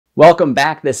Welcome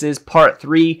back. This is part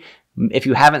 3. If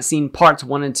you haven't seen parts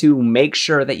 1 and 2, make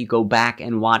sure that you go back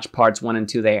and watch parts 1 and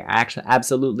 2. They are actually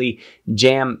absolutely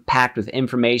jam-packed with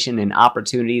information and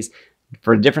opportunities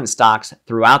for different stocks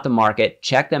throughout the market.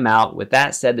 Check them out. With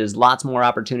that said, there's lots more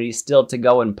opportunities still to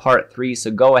go in part 3,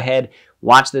 so go ahead,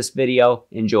 watch this video,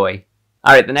 enjoy.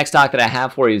 All right, the next stock that I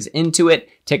have for you is Intuit,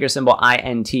 ticker symbol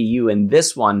INTU, and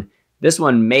this one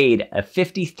made a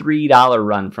 $53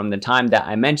 run from the time that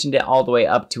I mentioned it all the way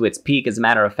up to its peak. As a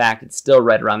matter of fact, it's still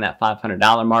right around that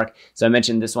 $500 mark. So I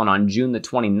mentioned this one on June the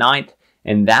 29th,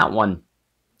 and that one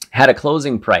had a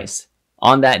closing price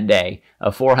on that day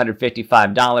of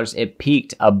 $455. It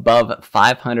peaked above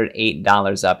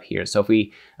 $508 up here. So if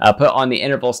we put on the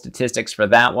interval statistics for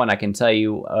that one, I can tell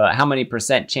you how many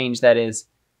percent change that is.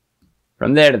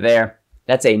 From there to there,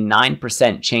 that's a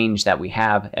 9% change that we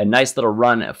have. A nice little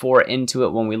run for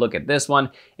Intuit when we look at this one.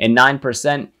 And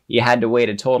 9%, you had to wait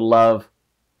a total of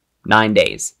 9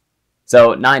 days.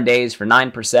 So 9 days for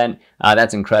 9%,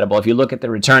 that's incredible. If you look at the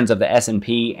returns of the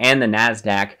S&P and the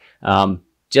NASDAQ,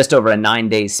 just over a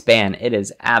 9-day span, it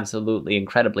is absolutely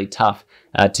incredibly tough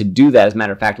to do that. As a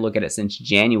matter of fact, look at it since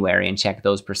January and check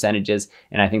those percentages,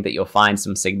 and I think that you'll find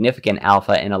some significant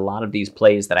alpha in a lot of these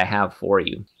plays that I have for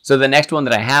you. So the next one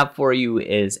that I have for you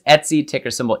is Etsy,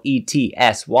 ticker symbol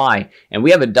ETSY, and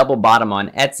we have a double bottom on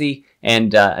Etsy,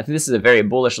 and I think this is a very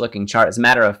bullish looking chart. As a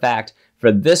matter of fact, for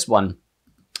this one,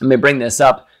 let me bring this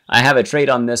up. I have a trade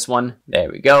on this one,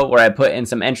 there we go, where I put in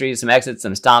some entries, some exits,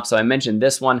 some stops. So I mentioned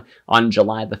this one on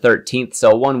July the 13th,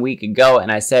 so 1 week ago,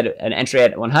 and I said an entry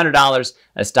at $100,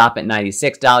 a stop at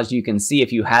 $96. You can see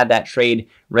if you had that trade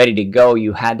ready to go,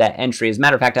 you had that entry. As a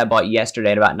matter of fact, I bought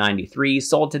yesterday at about 93,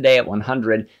 sold today at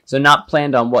 100, so not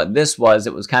planned on what this was.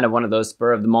 It was kind of one of those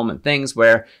spur of the moment things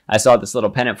where I saw this little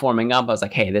pennant forming up. I was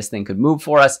like, hey, this thing could move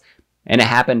for us, and it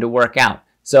happened to work out.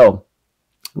 So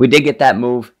we did get that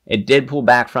move. It did pull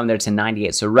back from there to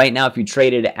 98. So right now, if you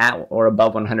traded at or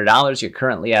above $100, you're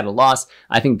currently at a loss.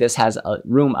 I think this has a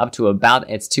room up to about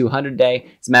its 200 day.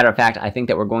 As a matter of fact, I think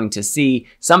that we're going to see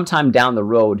sometime down the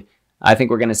road, I think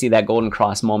we're going to see that golden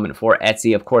cross moment for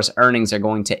Etsy. Of course, earnings are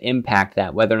going to impact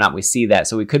that, whether or not we see that.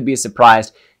 So we could be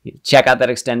surprised. Check out that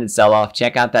extended sell-off.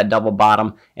 Check out that double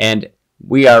bottom. And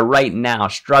we are right now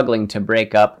struggling to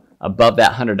break up above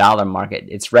that $100 market.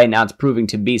 It's right now, it's proving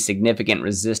to be significant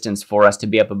resistance for us to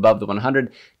be up above the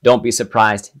 100. Don't be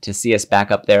surprised to see us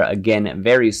back up there again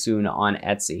very soon on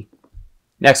Etsy.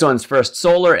 Next one's First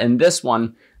Solar, and this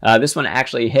one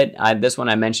actually hit. This one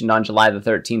I mentioned on July the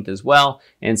 13th as well.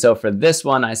 And so for this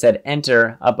one, I said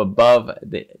enter up above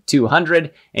the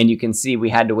 200, and you can see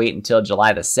we had to wait until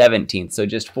July the 17th. So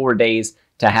just 4 days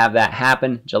to have that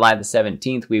happen. July the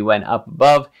 17th, we went up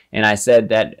above, and I said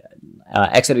that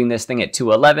exiting this thing at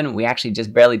 211, we actually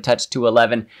just barely touched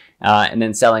 211, and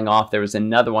then selling off. There was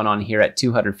another one on here at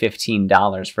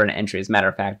 $215 for an entry. As a matter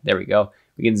of fact, there we go.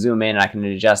 We can zoom in and I can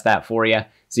adjust that for you.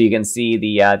 So you can see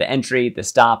the entry, the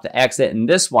stop, the exit, and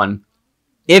this one,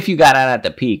 if you got out at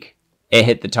the peak, it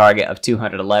hit the target of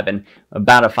 211,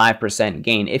 about a 5%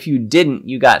 gain. If you didn't,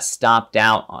 you got stopped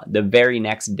out the very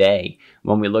next day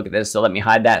when we look at this. So let me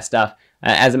hide that stuff.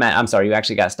 I'm sorry, you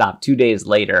actually got stopped 2 days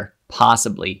later,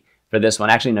 possibly, for this one.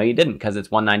 Actually, no, you didn't, because it's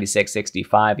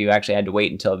 196.65. You actually had to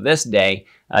wait until this day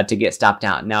to get stopped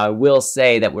out. Now, I will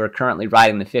say that we're currently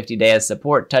riding the 50-day as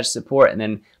support, touched support, and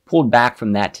then pulled back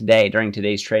from that today during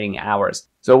today's trading hours.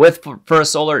 So with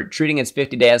First Solar treating its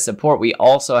 50-day as support, we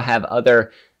also have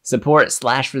other support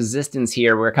 / resistance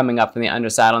here. We're coming up from the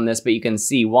underside on this, but you can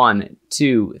see 1,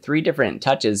 2, 3 different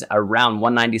touches around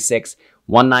 196,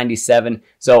 197.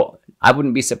 So I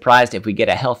wouldn't be surprised if we get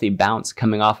a healthy bounce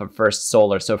coming off of First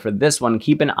Solar. So for this one,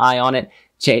 keep an eye on it.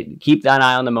 Keep an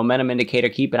eye on the momentum indicator.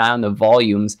 Keep an eye on the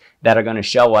volumes that are going to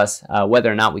show us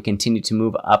whether or not we continue to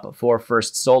move up for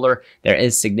First Solar. There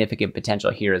is significant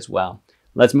potential here as well.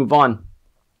 Let's move on.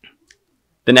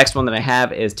 The next one that I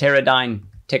have is Teradyne,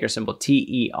 ticker symbol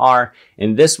TER.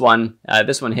 And this one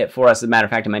hit for us. As a matter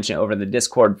of fact, I mentioned it over the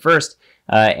Discord first.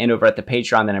 And over at the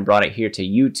Patreon, then I brought it here to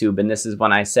YouTube. And this is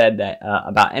when I said that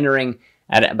about entering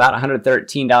at about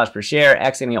 $113 per share,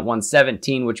 exiting at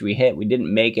 $117, which we hit. We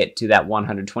didn't make it to that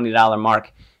 $120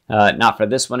 mark, not for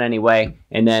this one anyway.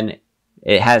 And then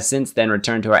it has since then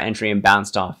returned to our entry and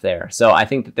bounced off there. So I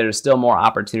think that there's still more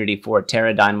opportunity for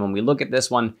Teradyne when we look at this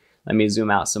one. Let me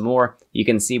zoom out some more. You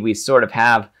can see we sort of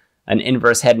have an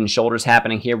inverse head and shoulders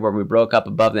happening here where we broke up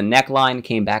above the neckline,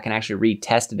 came back and actually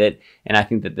retested it. And I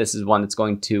think that this is one that's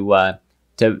going to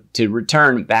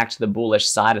return back to the bullish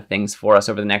side of things for us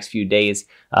over the next few days,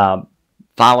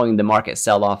 following the market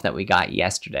sell-off that we got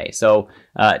yesterday. So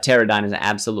Teradyne is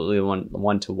absolutely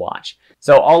one to watch.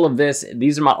 So all of this,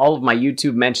 these are all of my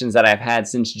YouTube mentions that I've had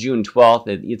since June 12th.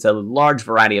 It's a large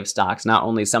variety of stocks, not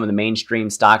only some of the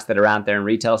mainstream stocks that are out there and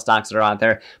retail stocks that are out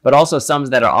there, but also some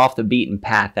that are off the beaten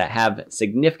path that have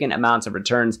significant amounts of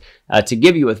returns to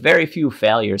give you with very few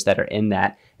failures that are in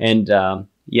that. And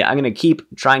yeah, I'm going to keep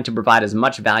trying to provide as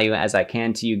much value as I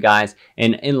can to you guys.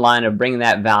 And in line of bringing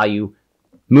that value,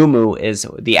 Moomoo is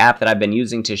the app that I've been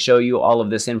using to show you all of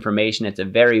this information. It's a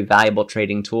very valuable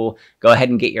trading tool. Go ahead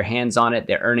and get your hands on it.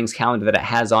 The earnings calendar that it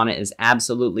has on it is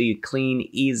absolutely clean,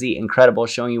 easy, incredible,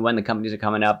 showing you when the companies are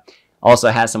coming up. Also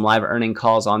has some live earning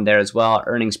calls on there as well,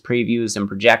 earnings previews and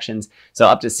projections. So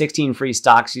up to 16 free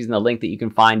stocks using the link that you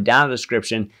can find down in the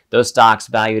description. Those stocks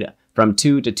valued from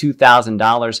 $2,000 to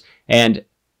 $2,000. And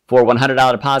for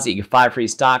 $100 deposit, you get 5 free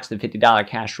stocks, the $50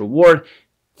 cash reward.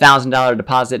 $1,000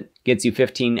 deposit gets you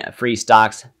 15 free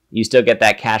stocks. You still get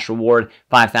that cash reward.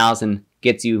 $5,000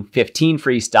 gets you 15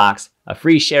 free stocks, a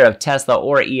free share of Tesla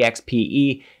or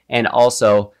EXPE, and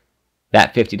also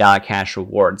that $50 cash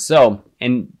reward. So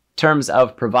in terms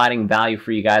of providing value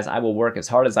for you guys, I will work as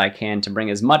hard as I can to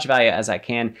bring as much value as I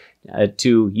can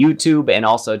to YouTube and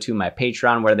also to my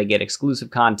Patreon, where they get exclusive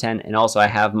content. And also I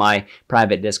have my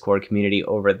private Discord community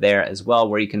over there as well,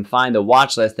 where you can find the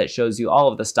watch list that shows you all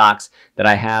of the stocks that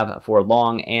I have for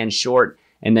long and short.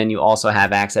 And then you also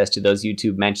have access to those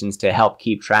YouTube mentions to help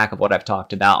keep track of what I've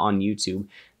talked about on YouTube.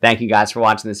 Thank you guys for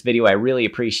watching this video. I really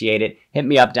appreciate it. Hit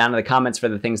me up down in the comments for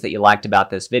the things that you liked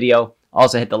about this video.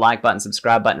 Also hit the like button,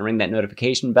 subscribe button, and ring that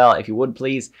notification bell if you would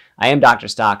please. I am Dr.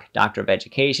 Stock, Doctor of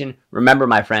Education. Remember,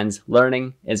 my friends,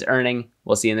 learning is earning.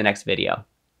 We'll see you in the next video.